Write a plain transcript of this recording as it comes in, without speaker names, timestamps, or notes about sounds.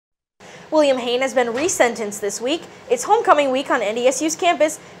William Hain has been resentenced this week. It's homecoming week on NDSU's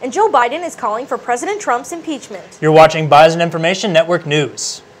campus, and Joe Biden is calling for President Trump's impeachment. You're watching Bison Information Network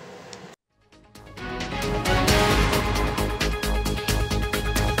News.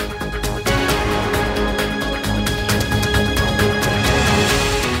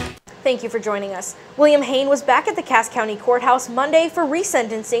 Thank you for joining us. William Hain was back at the Cass County Courthouse Monday for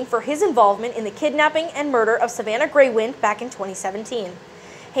resentencing for his involvement in the kidnapping and murder of Savannah Graywind back in 2017.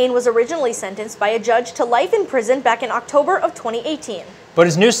 Hain was originally sentenced by a judge to life in prison back in October of 2018. But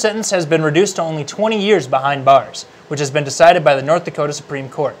his new sentence has been reduced to only 20 years behind bars, which has been decided by the North Dakota Supreme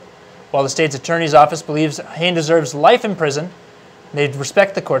Court. While the state's attorney's office believes Hain deserves life in prison, they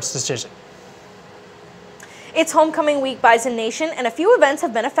respect the court's decision. It's homecoming week, Bison Nation, and a few events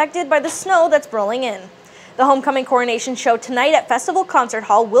have been affected by the snow that's rolling in. The homecoming coronation show tonight at Festival Concert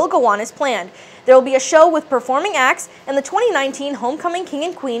Hall will go on as planned. There will be a show with performing acts, and the 2019 Homecoming King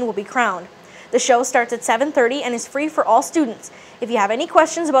and Queen will be crowned. The show starts at 7:30 and is free for all students. If you have any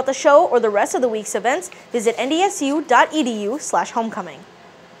questions about the show or the rest of the week's events, visit ndsu.edu/homecoming.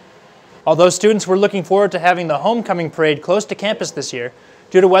 Although students were looking forward to having the homecoming parade close to campus this year,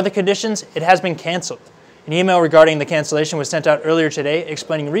 due to weather conditions, it has been canceled. An email regarding the cancellation was sent out earlier today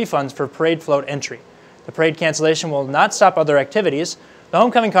explaining refunds for parade float entry. The parade cancellation will not stop other activities. The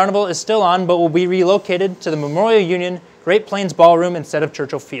Homecoming Carnival is still on, but will be relocated to the Memorial Union Great Plains Ballroom instead of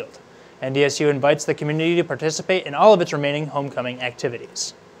Churchill Field. NDSU invites the community to participate in all of its remaining homecoming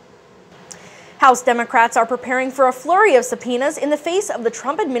activities. House Democrats are preparing for a flurry of subpoenas in the face of the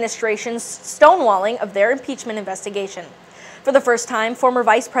Trump administration's stonewalling of their impeachment investigation. For the first time, former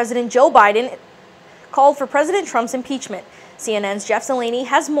Vice President Joe Biden called for President Trump's impeachment. CNN's Jeff Zeleny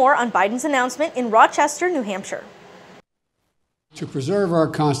has more on Biden's announcement in Rochester, New Hampshire. To preserve our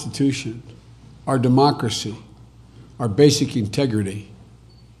Constitution, our democracy, our basic integrity,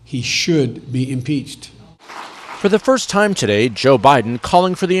 he should be impeached. For the first time today, Joe Biden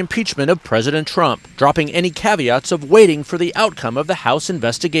calling for the impeachment of President Trump, dropping any caveats of waiting for the outcome of the House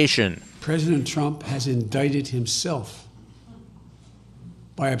investigation. President Trump has indicted himself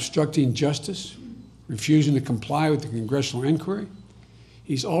by obstructing justice, refusing to comply with the congressional inquiry.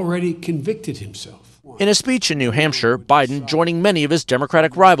 He's already convicted himself. In a speech in New Hampshire, Biden joining many of his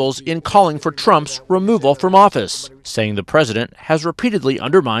Democratic rivals in calling for Trump's removal from office, saying the president has repeatedly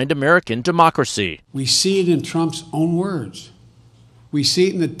undermined American democracy. We see it in Trump's own words. We see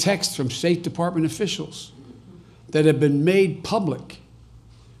it in the text from State Department officials that have been made public.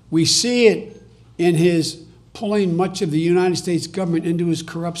 We see it in his pulling much of the United States government into his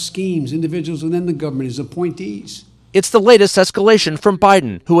corrupt schemes, individuals within the government, his appointees. It's the latest escalation from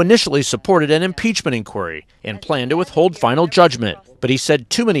Biden, who initially supported an impeachment inquiry and planned to withhold final judgment. But he said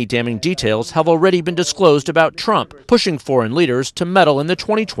too many damning details have already been disclosed about Trump, pushing foreign leaders to meddle in the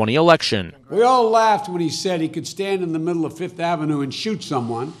 2020 election. We all laughed when he said he could stand in the middle of Fifth Avenue and shoot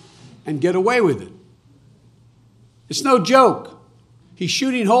someone and get away with it. It's no joke. He's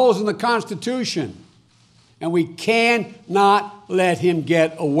shooting holes in the Constitution. And we cannot let him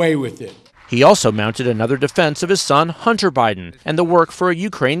get away with it. He also mounted another defense of his son, Hunter Biden, and the work for a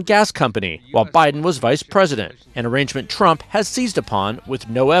Ukraine gas company, while Biden was vice president, an arrangement Trump has seized upon with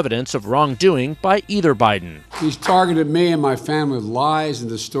no evidence of wrongdoing by either Biden. He's targeted me and my family with lies and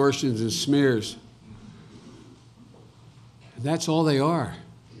distortions and smears. And that's all they are.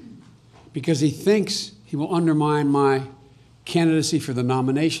 Because he thinks he will undermine my candidacy for the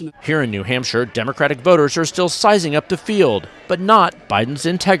nomination. Here in New Hampshire, Democratic voters are still sizing up the field, but not Biden's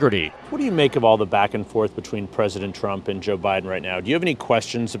integrity. What do you make of all the back and forth between President Trump and Joe Biden right now? Do you have any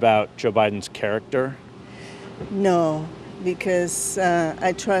questions about Joe Biden's character? No, because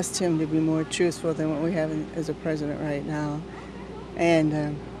I trust him to be more truthful than what we have as a president right now.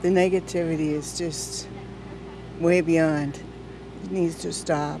 And the negativity is just way beyond. It needs to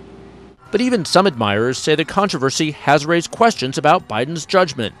stop. But even some admirers say the controversy has raised questions about Biden's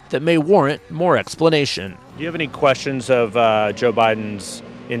judgment that may warrant more explanation. Do you have any questions of Joe Biden's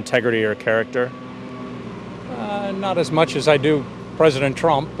integrity or character? Not as much as I do President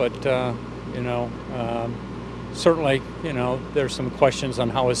Trump, but certainly, there's some questions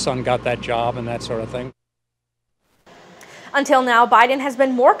on how his son got that job and that sort of thing. Until now, Biden has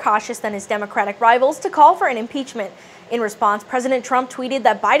been more cautious than his Democratic rivals to call for an impeachment. In response, President Trump tweeted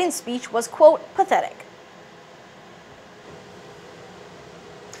that Biden's speech was, quote, pathetic.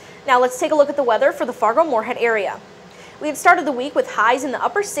 Now let's take a look at the weather for the Fargo-Moorhead area. We had started the week with highs in the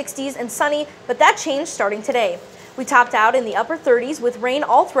upper 60s and sunny, but that changed starting today. We topped out in the upper 30s with rain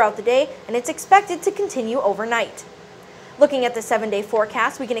all throughout the day, and it's expected to continue overnight. Looking at the 7-day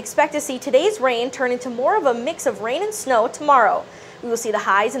forecast, we can expect to see today's rain turn into more of a mix of rain and snow tomorrow. We will see the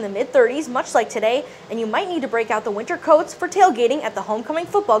highs in the mid-30s, much like today, and you might need to break out the winter coats for tailgating at the homecoming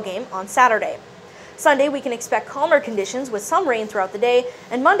football game on Saturday. Sunday, we can expect calmer conditions with some rain throughout the day,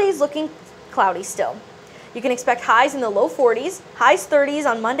 and Monday's looking cloudy still. You can expect highs in the low 40s, highs 30s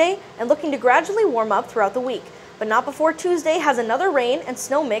on Monday, and looking to gradually warm up throughout the week, but not before Tuesday has another rain and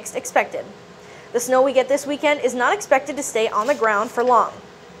snow mix expected. The snow we get this weekend is not expected to stay on the ground for long.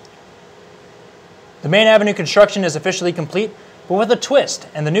 The Main Avenue construction is officially complete, but with a twist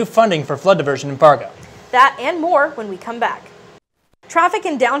and the new funding for flood diversion in Fargo. That and more when we come back. Traffic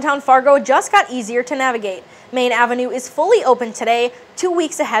in downtown Fargo just got easier to navigate. Main Avenue is fully open today, 2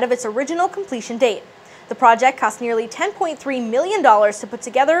 weeks ahead of its original completion date. The project cost nearly $10.3 million to put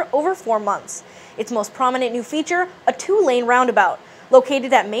together over 4 months. Its most prominent new feature, a 2-lane roundabout.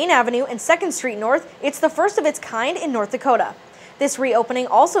 Located at Main Avenue and 2nd Street North, it's the first of its kind in North Dakota. This reopening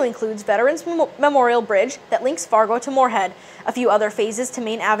also includes Veterans Memorial Bridge that links Fargo to Moorhead. A few other phases to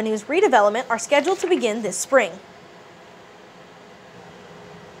Main Avenue's redevelopment are scheduled to begin this spring.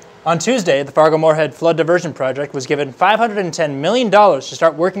 On Tuesday, the Fargo-Moorhead Flood Diversion Project was given $510 million to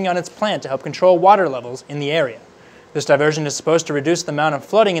start working on its plan to help control water levels in the area. This diversion is supposed to reduce the amount of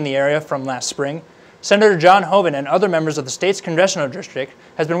flooding in the area from last spring. Senator John Hoeven and other members of the state's congressional district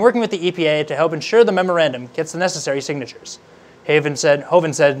has been working with the EPA to help ensure the memorandum gets the necessary signatures. Hoeven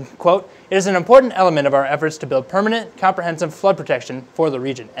said, quote, "It is an important element of our efforts to build permanent, comprehensive flood protection for the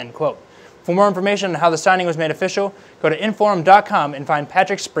region," end quote. For more information on how the signing was made official, go to inforum.com and find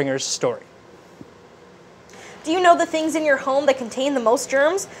Patrick Springer's story. Do you know the things in your home that contain the most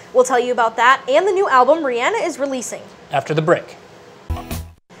germs? We'll tell you about that and the new album Rihanna is releasing. After the break.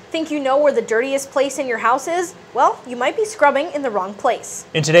 Think you know where the dirtiest place in your house is? Well, you might be scrubbing in the wrong place.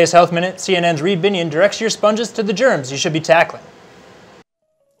 In today's Health Minute, CNN's Reed Binion directs your sponges to the germs you should be tackling.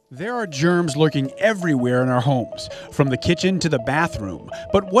 There are germs lurking everywhere in our homes, from the kitchen to the bathroom.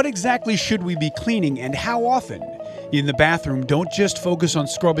 But what exactly should we be cleaning and how often? In the bathroom, don't just focus on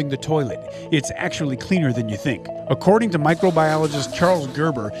scrubbing the toilet. It's actually cleaner than you think. According to microbiologist Charles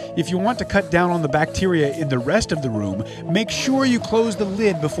Gerber, if you want to cut down on the bacteria in the rest of the room, make sure you close the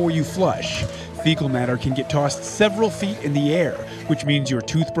lid before you flush. Fecal matter can get tossed several feet in the air, which means your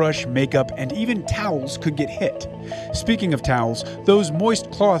toothbrush, makeup, and even towels could get hit. Speaking of towels, those moist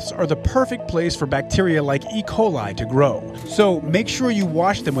cloths are the perfect place for bacteria like E. coli to grow. So make sure you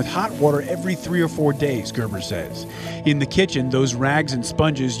wash them with hot water every 3 or 4 days, Gerber says. In the kitchen, those rags and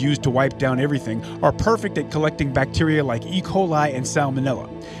sponges used to wipe down everything are perfect at collecting bacteria like E. coli and salmonella.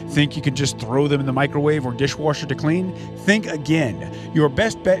 Think you can just throw them in the microwave or dishwasher to clean? Think again. Your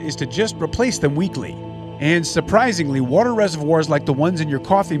best bet is to just replace them weekly. And surprisingly, water reservoirs like the ones in your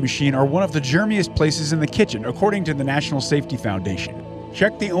coffee machine are one of the germiest places in the kitchen, according to the National Safety Foundation.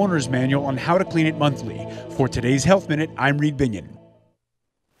 Check the owner's manual on how to clean it monthly. For today's Health Minute, I'm Reed Binion.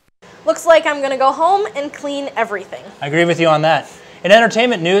 Looks like I'm going to go home and clean everything. I agree with you on that. In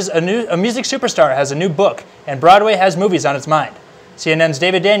entertainment news, a music superstar has a new book, and Broadway has movies on its mind. CNN's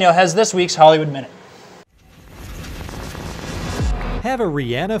David Daniel has this week's Hollywood Minute. Have a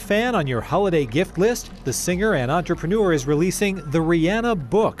Rihanna fan on your holiday gift list? The singer and entrepreneur is releasing The Rihanna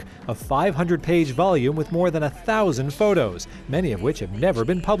Book, a 500-page volume with more than 1,000 photos, many of which have never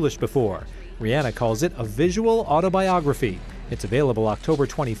been published before. Rihanna calls it a visual autobiography. It's available October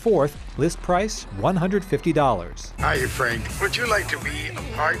 24th. List price $150. Hi, Frank. Would you like to be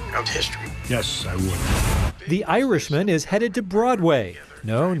a part of history? Yes, I would. The Irishman is headed to Broadway.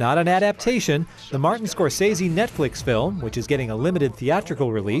 No, not an adaptation. The Martin Scorsese Netflix film, which is getting a limited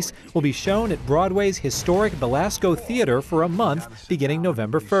theatrical release, will be shown at Broadway's historic Belasco Theater for a month beginning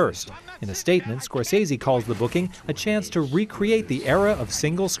November 1st. In a statement, Scorsese calls the booking a chance to recreate the era of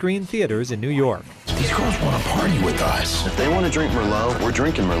single-screen theaters in New York. These girls want to party with us. If they want to drink Merlot, we're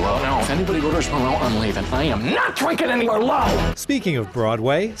drinking Merlot. No, if anybody orders Merlot, I'm leaving. I am not drinking any Merlot! Speaking of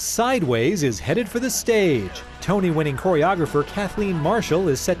Broadway, Sideways is headed for the stage. Tony-winning choreographer Kathleen Marshall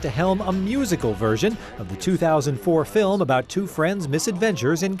is set to helm a musical version of the 2004 film about two friends'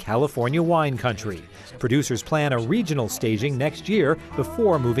 misadventures in California wine country. Producers plan a regional staging next year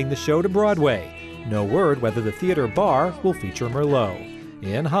before moving the show to Broadway. No word whether the theater bar will feature Merlot.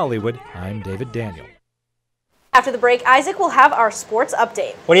 In Hollywood, I'm David Daniel. After the break, Isaac will have our sports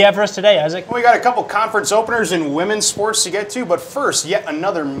update. What do you have for us today, Isaac? We got a couple conference openers in women's sports to get to, but first, yet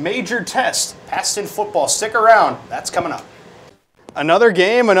another major test. Paxton football. Stick around. That's coming up. Another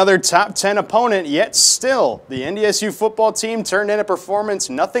game, another top 10 opponent, yet still, the NDSU football team turned in a performance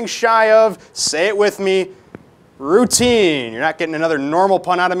nothing shy of, say it with me, Routine. You're not getting another normal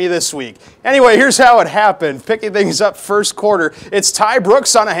pun out of me this week. Anyway, here's how it happened. Picking things up first quarter, it's Ty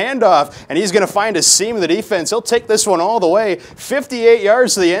Brooks on a handoff, and he's going to find a seam of the defense. He'll take this one all the way, 58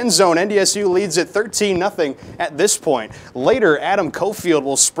 yards to the end zone. NDSU leads it 13-0 at this point. Later, Adam Cofield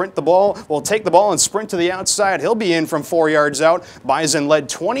will take the ball and sprint to the outside. He'll be in from 4 yards out. Bison led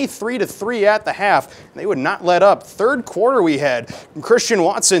 23-3 at the half. They would not let up. Third quarter we had Christian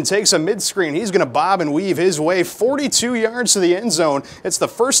Watson takes a mid-screen. He's going to bob and weave his way 42 yards to the end zone. It's the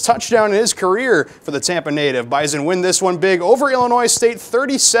first touchdown in his career for the Tampa native. Bison win this one big over Illinois State,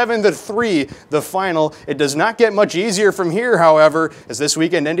 37-3 the final. It does not get much easier from here, however, as this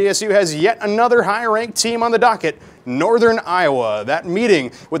weekend NDSU has yet another high-ranked team on the docket, Northern Iowa. That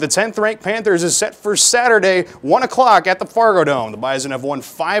meeting with the 10th-ranked Panthers is set for Saturday, 1 o'clock at the Fargo Dome. The Bison have won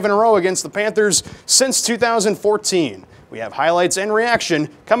 5 in a row against the Panthers since 2014. We have highlights and reaction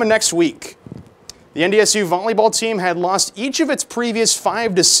coming next week. The NDSU volleyball team had lost each of its previous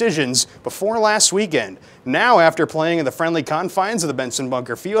 5 decisions before last weekend. Now, after playing in the friendly confines of the Benson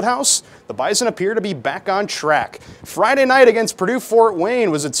Bunker Fieldhouse, the Bison appear to be back on track. Friday night against Purdue Fort Wayne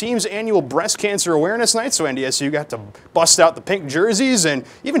was the team's annual breast cancer awareness night, so NDSU got to bust out the pink jerseys and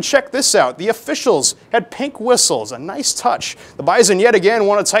even check this out. The officials had pink whistles, a nice touch. The Bison yet again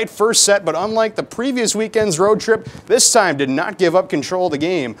won a tight first set, but unlike the previous weekend's road trip, this time did not give up control of the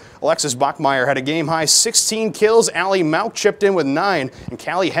game. Alexis Bachmeyer had a game-high 16 kills, Allie Mauk chipped in with 9, and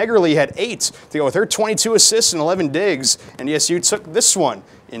Callie Hegerly had 8 to go with her 22 assists and 11 digs. NDSU took this one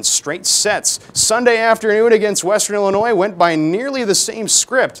in straight sets. Sunday afternoon against Western Illinois went by nearly the same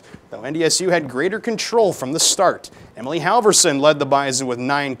script, though NDSU had greater control from the start. Emily Halverson led the Bison with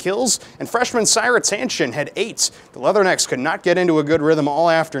 9 kills, and freshman Syra Tanshin had 8. The Leathernecks could not get into a good rhythm all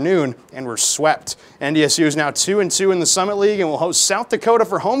afternoon and were swept. NDSU is now 2-2 in the Summit League and will host South Dakota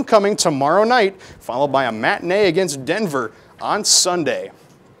for homecoming tomorrow night, followed by a matinee against Denver on Sunday.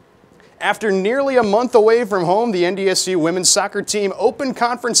 After nearly a month away from home, the NDSU women's soccer team opened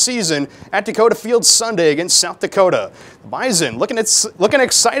conference season at Dakota Field Sunday against South Dakota. The Bison looking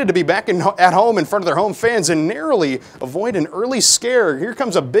excited to be back at home in front of their home fans and narrowly avoid an early scare. Here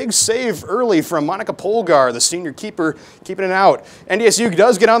comes a big save early from Monica Polgar, the senior keeper, keeping it out. NDSU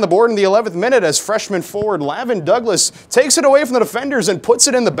does get on the board in the 11th minute as freshman forward Lavin Douglas takes it away from the defenders and puts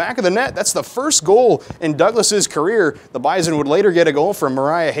it in the back of the net. That's the first goal in Douglas's career. The Bison would later get a goal from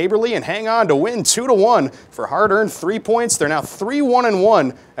Mariah Haberly and hang on to win 2-1 for hard-earned 3 points. They're now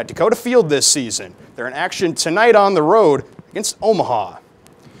 3-1-1 at Dakota Field this season. They're in action tonight on the road against Omaha.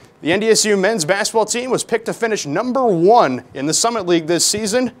 The NDSU men's basketball team was picked to finish #1 in the Summit League this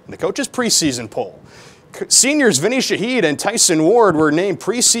season in the coach's preseason poll. Seniors Vinny Shahid and Tyson Ward were named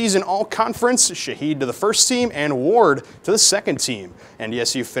preseason all-conference, Shahid to the first team and Ward to the second team.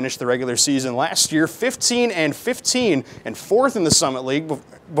 NDSU finished the regular season last year 15-15 and 4th in the Summit League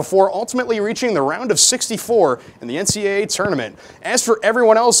before ultimately reaching the round of 64 in the NCAA tournament. As for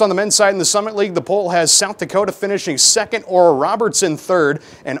everyone else on the men's side in the Summit League, the poll has South Dakota finishing 2nd, Oral Roberts in 3rd,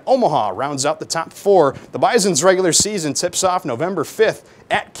 and Omaha rounds out the top 4. The Bison's regular season tips off November 5th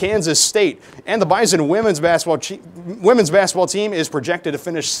at Kansas State, and the Bison women's basketball team is projected to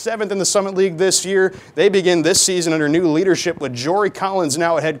finish 7th in the Summit League this year. They begin this season under new leadership with Jory Collins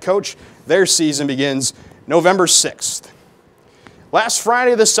now at head coach. Their season begins November 6th. Last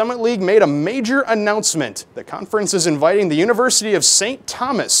Friday, the Summit League made a major announcement. The conference is inviting the University of St.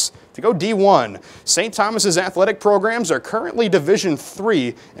 Thomas to go D1. St. Thomas's athletic programs are currently Division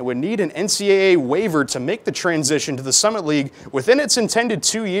III and would need an NCAA waiver to make the transition to the Summit League within its intended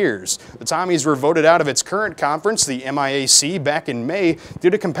 2 years. The Tommies were voted out of its current conference, the MIAC, back in May due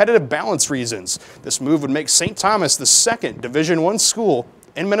to competitive balance reasons. This move would make St. Thomas the 2nd Division I school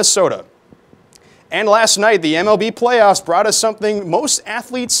in Minnesota. And last night, the MLB playoffs brought us something most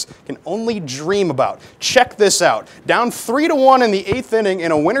athletes can only dream about. Check this out. Down 3-1 in the 8th inning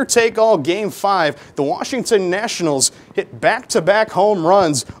in a winner-take-all Game 5, the Washington Nationals hit back-to-back home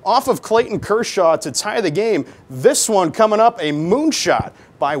runs off of Clayton Kershaw to tie the game. This one coming up, a moonshot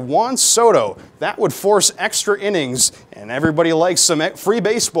by Juan Soto. That would force extra innings, and everybody likes some free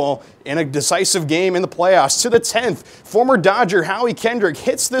baseball in a decisive game in the playoffs. To the 10th, former Dodger Howie Kendrick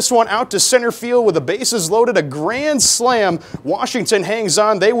hits this one out to center field with the bases loaded, a grand slam. Washington hangs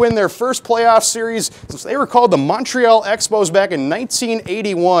on. They win their first playoff series since they were called the Montreal Expos back in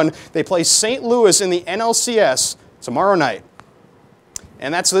 1981. They play St. Louis in the NLCS tomorrow night.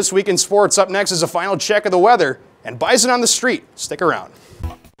 And that's This Week in Sports. Up next is a final check of the weather and Bison on the Street. Stick around.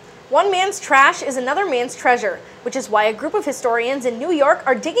 One man's trash is another man's treasure, which is why a group of historians in New York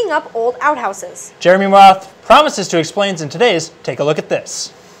are digging up old outhouses. Jeremy Roth promises to explain in today's Take a Look at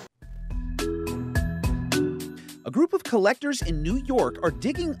This. A group of collectors in New York are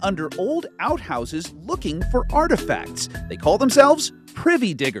digging under old outhouses looking for artifacts. They call themselves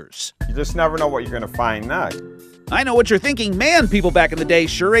privy diggers. You just never know what you're going to find next. I know what you're thinking. Man, people back in the day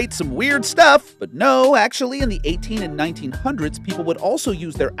sure ate some weird stuff. But no, actually, in the 18 and 1900s, people would also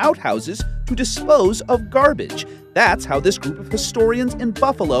use their outhouses to dispose of garbage. That's how this group of historians in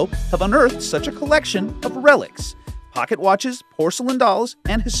Buffalo have unearthed such a collection of relics. Pocket watches, porcelain dolls,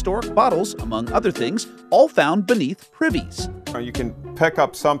 and historic bottles, among other things, all found beneath privies. You can pick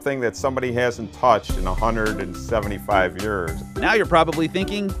up something that somebody hasn't touched in 175 years. Now you're probably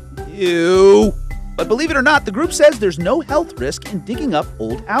thinking, ew. But believe it or not, the group says there's no health risk in digging up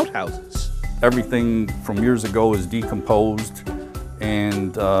old outhouses. Everything from years ago is decomposed,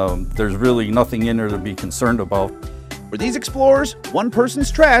 and there's really nothing in there to be concerned about. For these explorers, one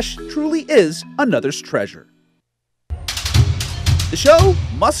person's trash truly is another's treasure. The show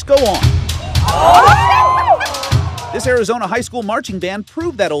must go on. This Arizona high school marching band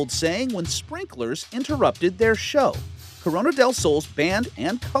proved that old saying when sprinklers interrupted their show. Corona del Sol's band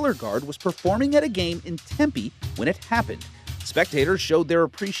and color guard was performing at a game in Tempe when it happened. Spectators showed their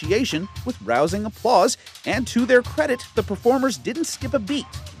appreciation with rousing applause, and to their credit, the performers didn't skip a beat,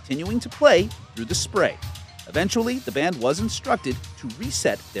 continuing to play through the spray. Eventually, the band was instructed to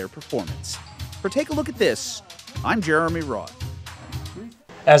reset their performance. For Take a Look at This, I'm Jeremy Roth.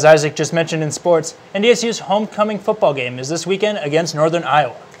 As Isaac just mentioned in sports, NDSU's homecoming football game is this weekend against Northern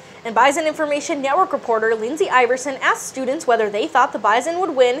Iowa. And Bison Information Network reporter Lindsay Iverson asked students whether they thought the Bison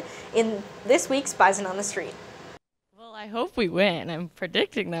would win in this week's Bison on the Street. Well, I hope we win. I'm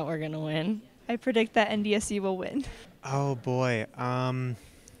predicting that we're going to win. I predict that NDSU will win. Oh boy, I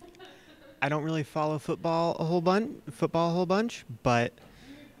don't really follow football a whole bunch, but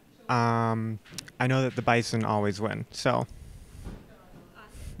I know that the Bison always win. So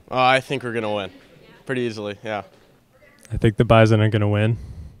I think we're going to win pretty easily, yeah. I think the Bison are going to win.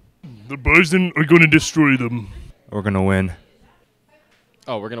 The Bison are going to destroy them. We're going to win.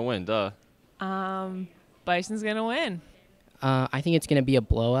 Oh, we're going to win, duh. Bison's going to win. I think it's going to be a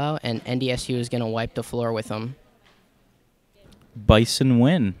blowout, and NDSU is going to wipe the floor with them. Bison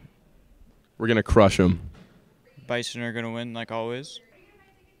win. We're going to crush them. Bison are going to win, like always.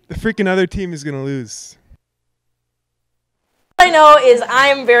 The freaking other team is going to lose. All I know is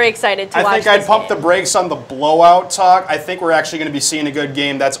I'm very excited to watch I this think I'd pump game. the brakes on the blowout talk. I think we're actually going to be seeing a good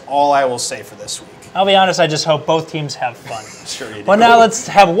game. That's all I will say for this week. I'll be honest, I just hope both teams have fun. Sure you do. Well, now let's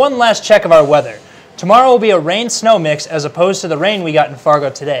have one last check of our weather. Tomorrow will be a rain-snow mix as opposed to the rain we got in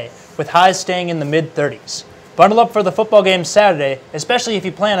Fargo today, with highs staying in the mid-30s. Bundle up for the football game Saturday, especially if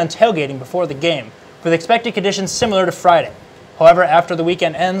you plan on tailgating before the game, with expected conditions similar to Friday. However, after the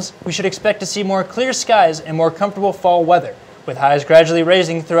weekend ends, we should expect to see more clear skies and more comfortable fall weather, with highs gradually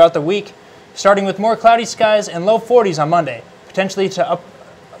raising throughout the week, starting with more cloudy skies and low 40s on Monday, potentially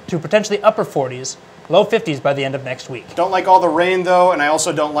upper 40s, low 50s by the end of next week. Don't like all the rain though, and I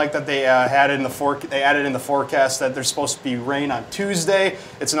also don't like that they added in the forecast that there's supposed to be rain on Tuesday.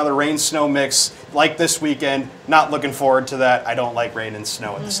 It's another rain-snow mix like this weekend. Not looking forward to that. I don't like rain and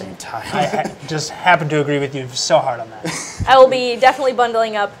snow at the same time. I just happen to agree with you so hard on that. I will be definitely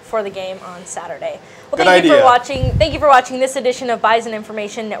bundling up for the game on Saturday. Well, Good thank you idea. for watching. Thank you for watching this edition of Bison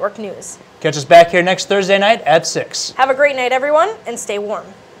Information Network News. Catch us back here next Thursday night at 6. Have a great night, everyone, and stay warm.